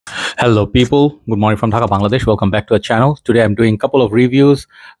Hello people, good morning from Dhaka, Bangladesh. Welcome back to our channel. Today I'm doing a couple of reviews.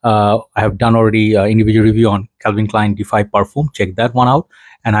 I have done already individual review on Calvin Klein Defy Parfum. Check that one out.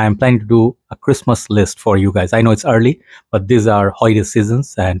 And I am planning to do a Christmas list for you guys. I know it's early, but these are holiday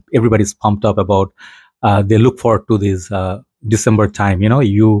seasons and everybody's pumped up about, they look forward to this December time.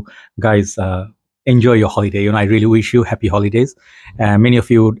 You guys enjoy your holiday. I really wish you happy holidays. Many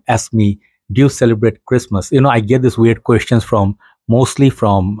of you would ask me, do you celebrate Christmas? I get these weird questions mostly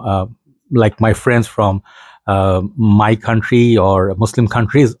from like my friends from my country or Muslim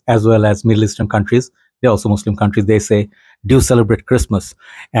countries, as well as Middle Eastern countries. They're also Muslim countries. They say, do you celebrate Christmas?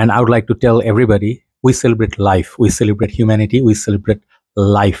 And I would like to tell everybody, we celebrate life, we celebrate humanity, we celebrate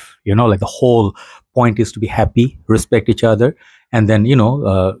life. Like the whole point is to be happy, respect each other, and then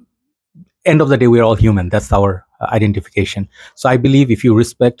end of the day, we're all human. That's our identification. So I believe if you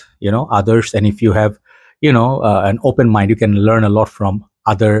respect others, and if you have an open mind, you can learn a lot from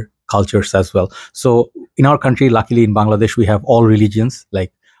other cultures as well. So in our country, luckily in Bangladesh, we have all religions, we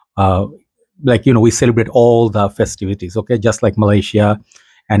celebrate all the festivities, okay, just like Malaysia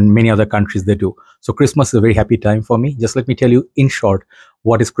and many other countries they do. So Christmas is a very happy time for me. Just let me tell you in short,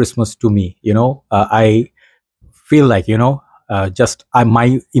 what is Christmas to me? I feel like,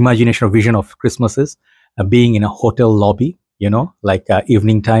 my imagination or vision of Christmas is being in a hotel lobby,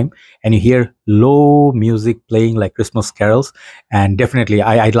 evening time, and you hear low music playing like Christmas carols. And definitely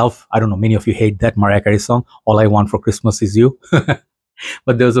I love, I don't know, many of you hate that Mariah Carey song, All I Want for Christmas Is You.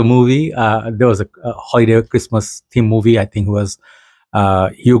 But there was a movie, there was a holiday Christmas theme movie, I think it was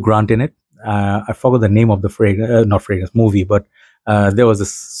Hugh Grant in it. I forgot the name of the not fragrance movie, but there was a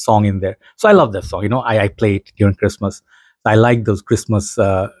song in there. So I love that song. I play it during Christmas. I like those Christmas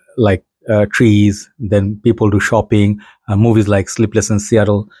trees, then people do shopping, movies like Sleepless in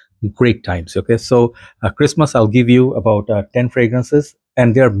Seattle, great times. Okay, so Christmas, I'll give you about 10 fragrances,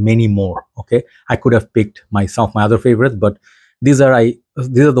 and there are many more. Okay, I could have picked some of my other favorites, but these are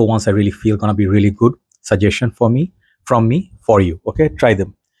the ones I really feel gonna be really good suggestion from me for you. Okay, try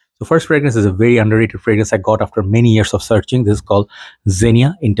them. So first fragrance is a very underrated fragrance I got after many years of searching. This is called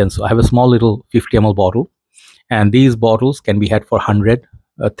Zegna Intenso. I have a small little 50 ml bottle, and these bottles can be had for 100,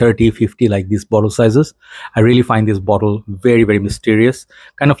 30, 50, like these bottle sizes. I really find this bottle very, very mysterious,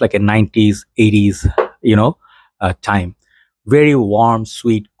 kind of like a 90s, 80s, time. Very warm,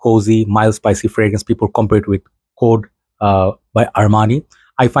 sweet, cozy, mild, spicy fragrance. People compare it with Code by Armani.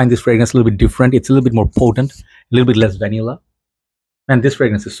 I find this fragrance a little bit different. It's a little bit more potent, a little bit less vanilla. And this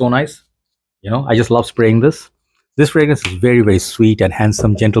fragrance is so nice. I just love spraying this. This fragrance is very, very sweet and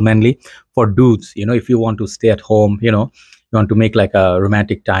handsome, gentlemanly for dudes. If you want to stay at home, you want to make like a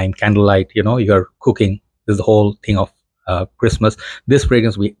romantic time, candlelight, you're cooking. This is the whole thing of Christmas. This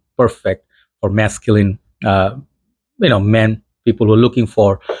fragrance will be perfect for masculine, men, people who are looking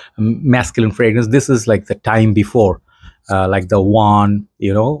for masculine fragrance. This is like the time before, like the one,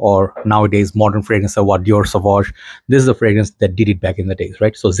 or nowadays modern fragrance of what Dior Sauvage. This is a fragrance that did it back in the days,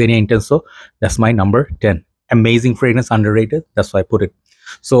 right? So Zegna Intenso, that's my number 10. Amazing fragrance, underrated. That's why I put it.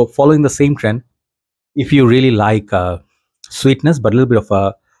 So following the same trend, if you really like sweetness, but a little bit of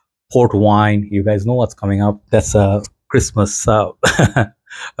a port wine, you guys know what's coming up. That's a Christmas a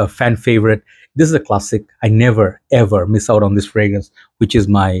fan favorite. This is a classic. I never ever miss out on this fragrance, which is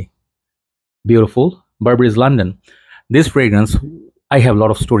my beautiful Burberry London. This fragrance, I have a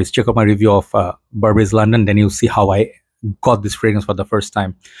lot of stories. Check out my review of Burberry London, then you'll see how I got this fragrance for the first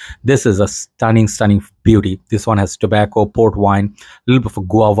time. This is a stunning beauty. This one has tobacco, port wine, a little bit of a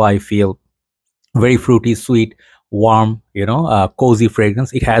guava, I feel. Very fruity, sweet, warm, cozy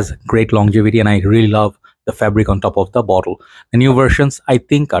fragrance. It has great longevity, and I really love the fabric on top of the bottle. The new versions, I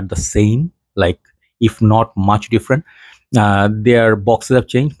think, are the same, like if not much different. Their boxes have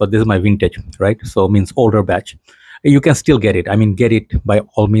changed, but this is my vintage, right? So means older batch. You can still get it. I mean, get it by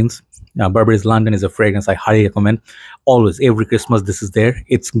all means. Burberry London is a fragrance I highly recommend. Always, every Christmas, this is there.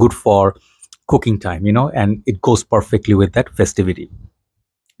 It's good for cooking time, and it goes perfectly with that festivity.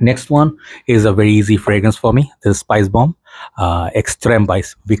 Next one is a very easy fragrance for me. This is Spicebomb Extreme by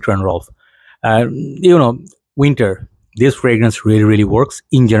Viktor and Rolf. Winter, this fragrance really works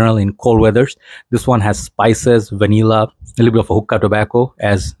in general in cold weathers. This one has spices, vanilla, a little bit of a hookah tobacco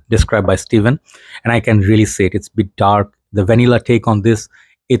as described by Steven, and I can really say it's a bit dark. The vanilla take on this,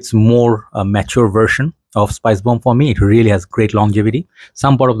 it's more a mature version of Spicebomb for me. It really has great longevity.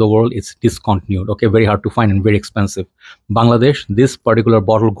 Some part of the world it's discontinued, okay, very hard to find and very expensive. Bangladesh, this particular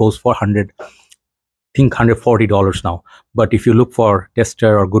bottle goes for $140 now, but if you look for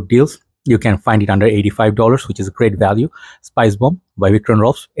tester or good deals, you can find it under $85, which is a great value. Spicebomb by Viktor and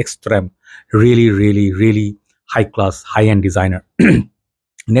Rolf Extreme, really high class, high end designer.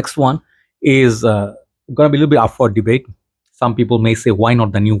 Next one is going to be a little bit up for debate. Some people may say, why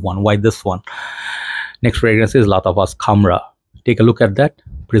not the new one? Why this one? Next fragrance is Lattafa Khamrah. Take a look at that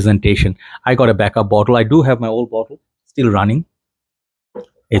presentation. I got a backup bottle. I do have my old bottle still running.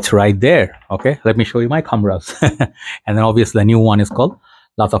 It's right there. Okay, let me show you my Khamrahs. And then obviously the new one is called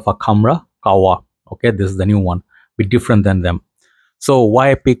Lattafa Khamrah Kawa. Okay, this is the new one, bit different than them. So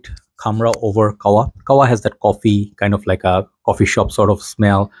why I picked Khamrah over Kawa? Kawa has that coffee, kind of like a coffee shop sort of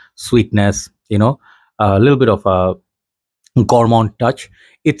smell, sweetness, you know, a little bit of a gourmand touch.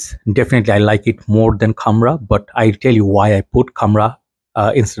 It's definitely, I like it more than Khamrah, but I'll tell you why I put Khamrah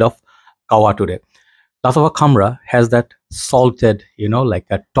instead of Kawa today. Lattafa Khamrah has that salted, you know, like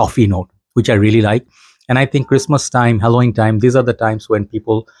a toffee note, which I really like. And I think Christmas time, Halloween time, these are the times when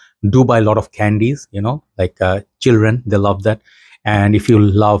people do buy a lot of candies, you know, like children, they love that. And if you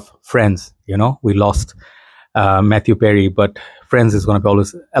love Friends, you know, we lost Matthew Perry, but Friends is going to be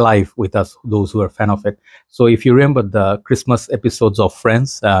always alive with us, those who are a fan of it. So if you remember the Christmas episodes of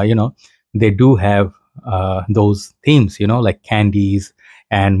Friends, you know, they do have those themes, you know, like candies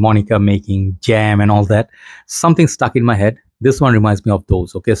and Monica making jam and all that. Something stuck in my head. This one reminds me of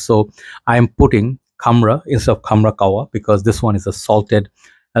those. Okay, so I am putting Khamrah instead of Khamrah Kawa because this one is a salted,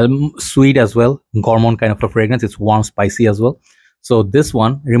 sweet as well, gourmand kind of a fragrance. It's warm, spicy as well. So this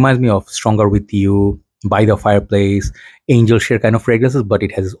one reminds me of Stronger With You, By the Fireplace, Angel Share kind of fragrances, but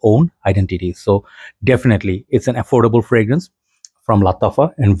it has its own identity. So definitely it's an affordable fragrance from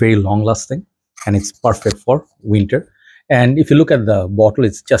Lattafa and very long lasting, and it's perfect for winter. And if you look at the bottle,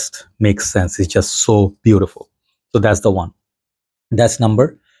 it just makes sense. It's just so beautiful. So that's the one. That's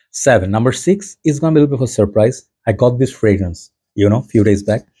number 7. Number 6 is going to be a little bit of a surprise. I got this fragrance, you know, a few days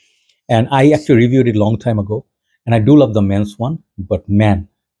back, and I actually reviewed it a long time ago. And I do love the men's one, but man,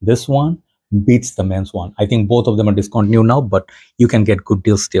 this one beats the men's one. I think both of them are discontinued now, but you can get good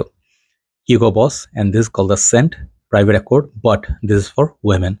deals still. Hugo Boss, and this is called the Scent Private Accord, but this is for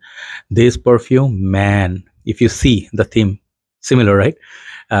women. This perfume, man, if you see the theme, similar, right?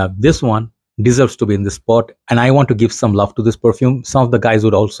 This one deserves to be in this spot, and I want to give some love to this perfume. Some of the guys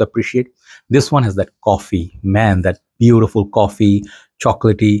would also appreciate. This one has that coffee, man, that beautiful coffee,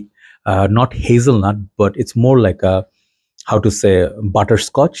 chocolatey, not hazelnut, but it's more like a, how to say,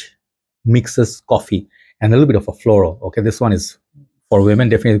 butterscotch mixes coffee and a little bit of a floral. Okay, this one is for women,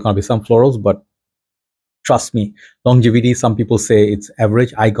 definitely going to be some florals, but trust me, longevity, some people say it's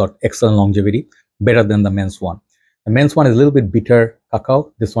average. I got excellent longevity, better than the men's one. The men's one is a little bit bitter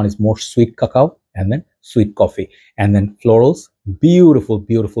cacao. This one is more sweet cacao and then sweet coffee and then florals. Beautiful,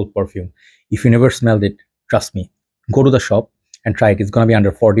 beautiful perfume. If you never smelled it, trust me, go to the shop and try it. It's going to be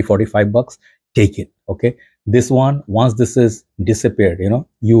under 40-45 bucks. Take it. Okay, this one, once this is disappeared, you know,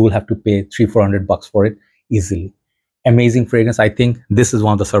 you will have to pay 300-400 bucks for it easily. Amazing fragrance. I think this is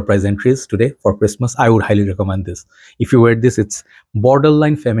one of the surprise entries today for Christmas. I would highly recommend this. If you wear this, it's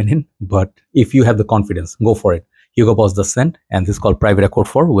borderline feminine, but if you have the confidence, go for it. Hugo Boss the Scent, and this is called Private Accord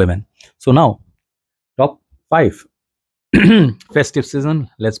for women. So now, top 5. Festive season,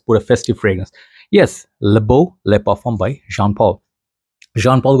 let's put a festive fragrance. Yes, Le Beau, Le Parfum by Jean Paul.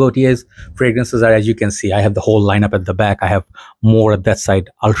 Jean Paul Gaultier's fragrances are, as you can see, I have the whole lineup at the back. I have more at that side,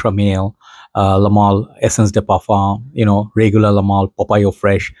 Ultra Male, La Male, Essence de Parfum, you know, regular La Male, Papaya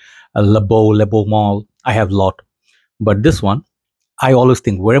Fresh, Le Beau Male. I have a lot. But this one, I always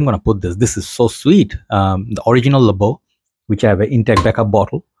think, where I'm going to put this? This is so sweet. The original Le Beau, which I have an intact backup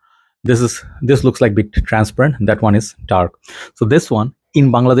bottle. This looks like a bit transparent. That one is dark. So this one,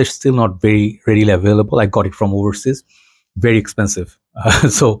 in Bangladesh, still not very readily available. I got it from overseas. Very expensive.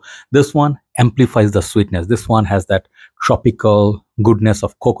 So this one amplifies the sweetness. This one has that tropical goodness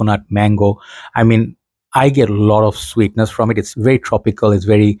of coconut, mango. I mean, I get a lot of sweetness from it. It's very tropical. It's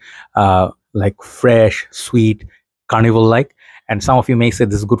very like fresh, sweet, carnival-like. And some of you may say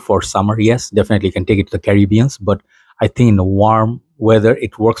this is good for summer. Yes, definitely you can take it to the Caribbeans. But I think in the warm weather,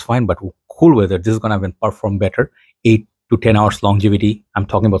 it works fine. But cool weather, this is going to perform better. 8 to 10 hours longevity. I'm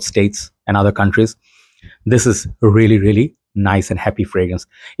talking about states and other countries. This is really, really nice and happy fragrance.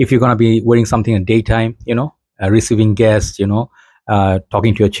 If you're going to be wearing something in daytime, you know, receiving guests, you know,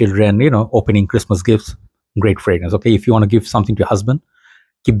 talking to your children, you know, opening Christmas gifts, great fragrance. Okay, if you want to give something to your husband,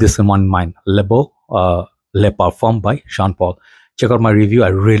 keep this in one mind. Le Beau, Le Parfum by Jean Paul. Check out my review. I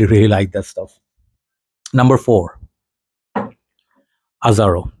really, really like that stuff. Number 4,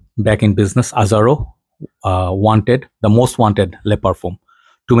 Azzaro. Back in business. Azzaro, wanted, the most wanted Le Parfum.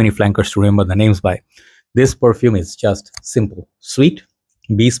 Too many flankers to remember the names by. This perfume is just simple, sweet,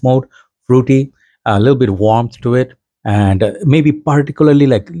 beast mode, fruity, a little bit warmth to it, and maybe particularly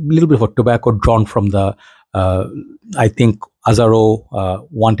like a little bit of a tobacco drawn from the, I think, Azzaro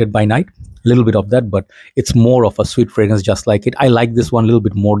Wanted by Night, a little bit of that, but it's more of a sweet fragrance, just like it. I like this one a little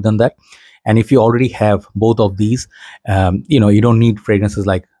bit more than that. And if you already have both of these, you don't need fragrances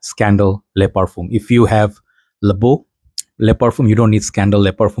like Scandal, Le Parfum. If you have Le Beau, Le Parfum, you don't need Scandal,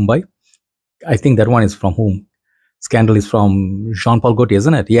 Le Parfum by. I think that one is from whom? Scandal is from Jean-Paul Gaultier,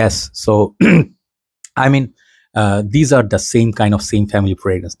 isn't it? Yes. So, I mean, these are the same family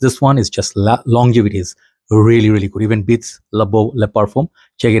fragrance. This one is just longevity is really, really good. Even beats Le Beau, Le Parfum.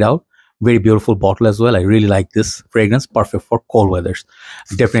 Check it out. Very beautiful bottle as well. I really like this fragrance. Perfect for cold weathers.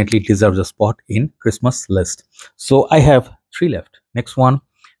 Definitely deserves a spot in Christmas list. So I have 3 left. Next one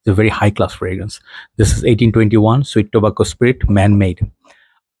is a very high class fragrance. This is 1821 Sweet Tobacco Spirit Man-Made.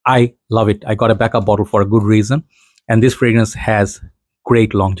 I love it. I got a backup bottle for a good reason. And this fragrance has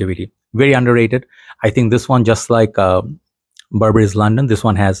great longevity. Very underrated. I think this one, just like Burberry's London, this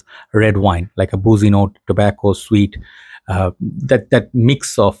one has red wine, like a boozy note, tobacco, sweet. That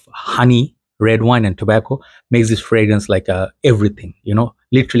mix of honey, red wine, and tobacco makes this fragrance like everything,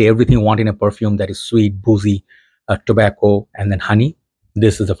 literally everything you want in a perfume that is sweet, boozy, tobacco, and then honey.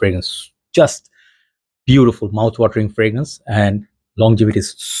 This is the fragrance. Just beautiful, mouth-watering fragrance, and longevity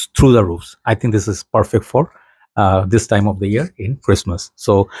is through the roofs. I think this is perfect for this time of the year in Christmas.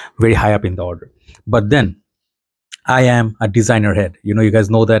 So very high up in the order. But then I am a designer head. You guys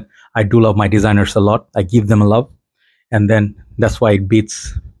know that I do love my designers a lot. I give them a love. And then that's why it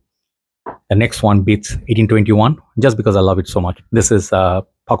beats, the next one beats 1821, just because I love it so much. This is Paco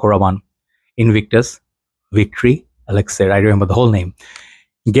Rabanne, Invictus, Victory, Elixir. I remember the whole name.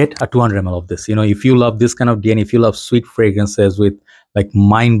 Get a 200 ml of this. If you love this kind of DNA, if you love sweet fragrances with like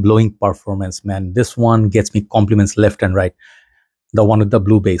mind-blowing performance, man, this one gets me compliments left and right. The one with the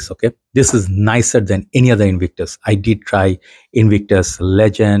blue base, okay? This is nicer than any other Invictus. I did try Invictus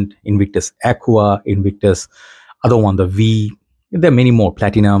Legend, Invictus Aqua, Invictus other one, the V. There are many more,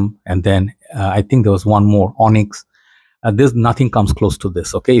 Platinum, and then I think there was one more, Onyx. There's nothing comes close to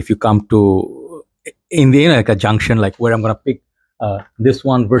this, okay? If you come to in the like a junction, like where I'm gonna pick this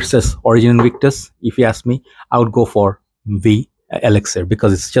one versus Origin Invictus, if you ask me, I would go for V Elixir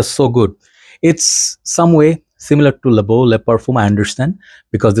because it's just so good. It's some way similar to Le Beau, Le Parfum, I understand,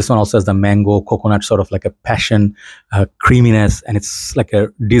 because this one also has the mango, coconut, sort of like a passion, creaminess, and it's like a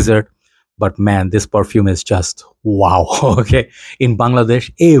dessert. But man, this perfume is just wow. Okay, in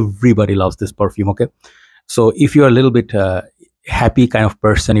Bangladesh, everybody loves this perfume. Okay, so if you're a little bit happy kind of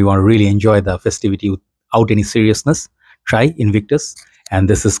person, you want to really enjoy the festivity without any seriousness, try Invictus, and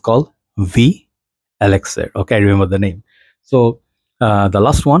this is called V Elixir. Okay, I remember the name. So the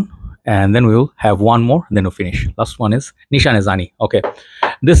last one, and then we will have one more, then we'll finish. Last one is Nishane Ani. Okay,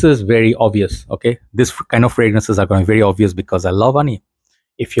 this is very obvious. Okay, this kind of fragrances are going to be very obvious because I love Ani.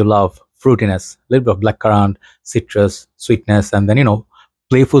 If you love fruitiness, a little bit of blackcurrant, citrus, sweetness, and then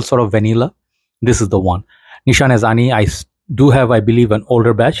playful sort of vanilla, this is the one. Nishane Ani, I do have, I believe, an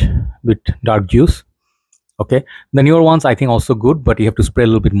older batch with dark juice. Okay, the newer ones I think also good, but you have to spray a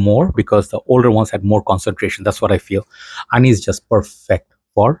little bit more because the older ones had more concentration. That's what I feel. Ani is just perfect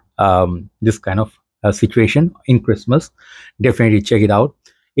for this kind of situation in Christmas. Definitely check it out.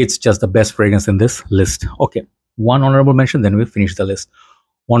 It's just the best fragrance in this list. Okay, one honorable mention, then we'll finish the list.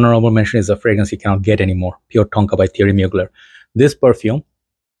 One honorable mention is a fragrance you cannot get anymore, Pure Tonka by Thierry Mugler. This perfume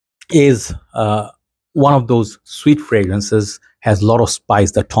is one of those sweet fragrances, has a lot of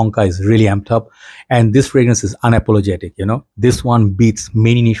spice. The Tonka is really amped up, and this fragrance is unapologetic. This one beats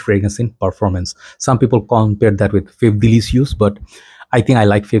many niche fragrance in performance. Some people compare that with Fève Délicieuse, but I think I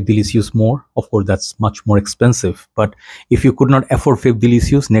like Fève Délicieuse more. Of course, that's much more expensive. But if you could not afford Fève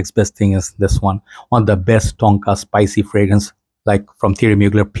Délicieuse, next best thing is this one. One of the best Tonka spicy fragrance, like from Thierry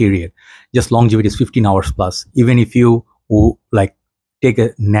Mugler, period. Just longevity is 15 hours plus. Even if you like take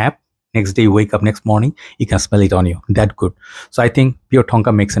a nap, next day you wake up next morning, you can smell it on you. That good. So I think Pure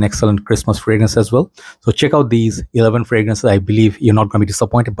Tonka makes an excellent Christmas fragrance as well. So check out these 11 fragrances. I believe you're not going to be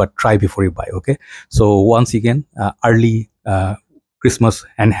disappointed, but try before you buy. Okay. So once again, early Christmas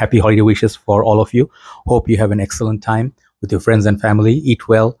and happy holiday wishes for all of you. Hope you have an excellent time with your friends and family. Eat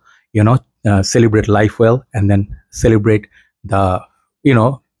well, celebrate life well, and then celebrate the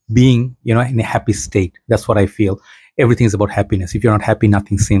being in a happy state. That's what I feel. Everything is about happiness. If you're not happy,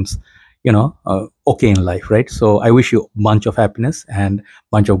 nothing seems okay in life, right? So I wish you a bunch of happiness and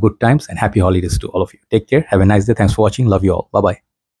bunch of good times and happy holidays to all of you. Take care. Have a nice day. Thanks for watching. Love you all. Bye bye.